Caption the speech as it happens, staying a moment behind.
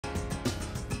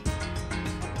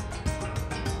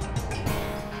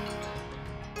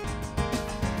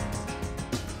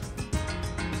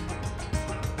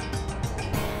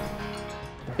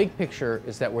The big picture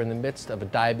is that we're in the midst of a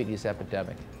diabetes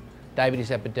epidemic.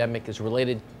 Diabetes epidemic is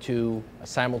related to a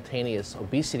simultaneous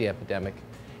obesity epidemic,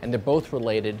 and they're both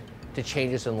related to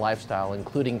changes in lifestyle,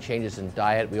 including changes in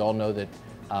diet. We all know that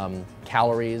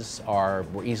calories are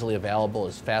more easily available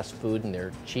as fast food and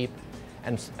they're cheap,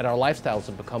 and our lifestyles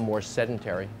have become more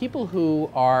sedentary. People who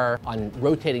are on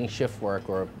rotating shift work,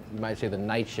 or you might say the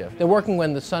night shift, they're working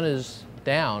when the sun is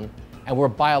down, and we're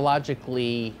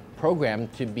biologically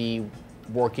programmed to be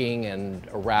working and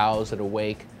aroused and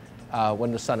awake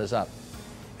when the sun is up.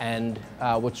 And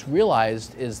what's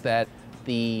realized is that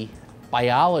the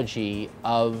biology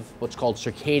of what's called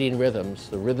circadian rhythms,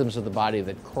 the rhythms of the body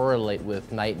that correlate with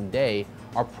night and day,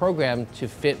 are programmed to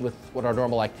fit with what our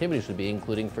normal activities would be,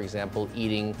 including, for example,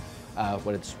 eating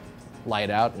when it's light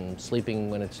out and sleeping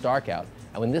when it's dark out.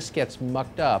 And when this gets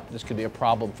mucked up, this could be a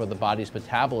problem for the body's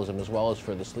metabolism as well as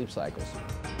for the sleep cycles.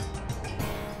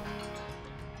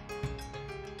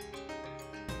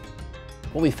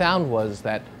 What we found was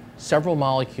that several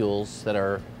molecules that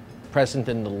are present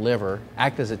in the liver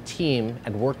act as a team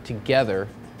and work together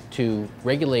to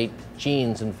regulate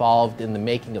genes involved in the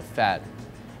making of fat,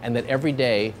 and that every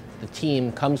day the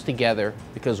team comes together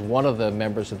because one of the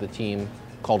members of the team,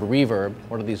 called reverb,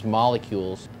 one of these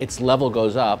molecules, its level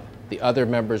goes up, the other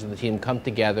members of the team come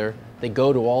together, they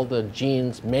go to all the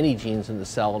genes, many genes in the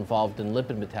cell involved in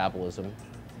lipid metabolism,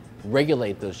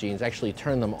 regulate those genes, actually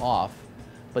turn them off,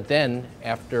 but then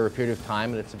after a period of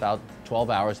time, and it's about 12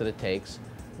 hours that it takes,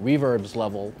 reverb's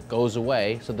level goes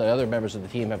away, so the other members of the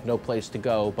team have no place to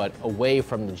go but away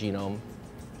from the genome,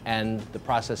 and the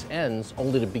process ends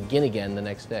only to begin again the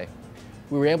next day.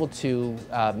 We were able to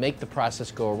make the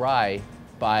process go awry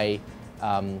by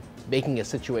making a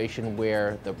situation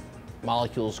where the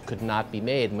molecules could not be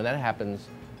made, and when that happens,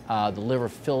 the liver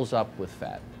fills up with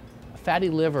fat. A fatty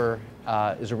liver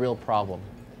is a real problem.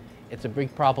 It's a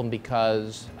big problem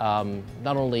because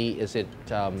not only is it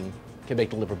can make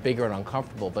the liver bigger and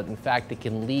uncomfortable, but in fact it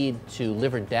can lead to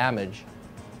liver damage,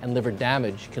 and liver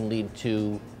damage can lead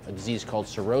to a disease called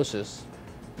cirrhosis,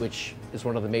 which is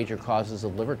one of the major causes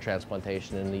of liver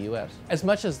transplantation in the US. As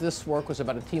much as this work was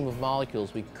about a team of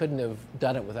molecules, we couldn't have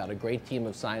done it without a great team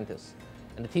of scientists.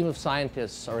 And the team of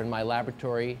scientists are in my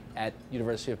laboratory at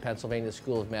University of Pennsylvania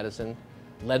School of Medicine,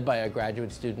 led by a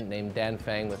graduate student named Dan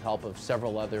Feng with help of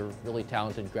several other really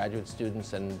talented graduate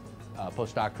students and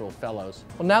postdoctoral fellows.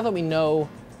 Well, now that we know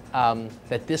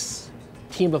that this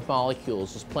team of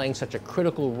molecules is playing such a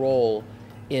critical role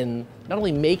in not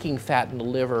only making fat in the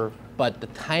liver, but the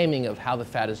timing of how the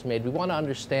fat is made, we want to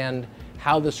understand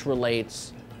how this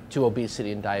relates to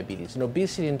obesity and diabetes. In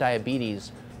obesity and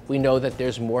diabetes, we know that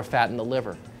there's more fat in the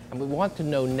liver. And what we want to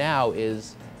know now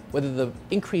is whether the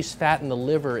increased fat in the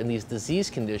liver in these disease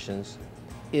conditions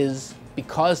is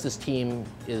because this team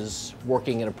is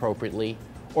working inappropriately,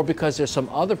 or because there's some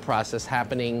other process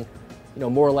happening,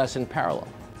 more or less in parallel.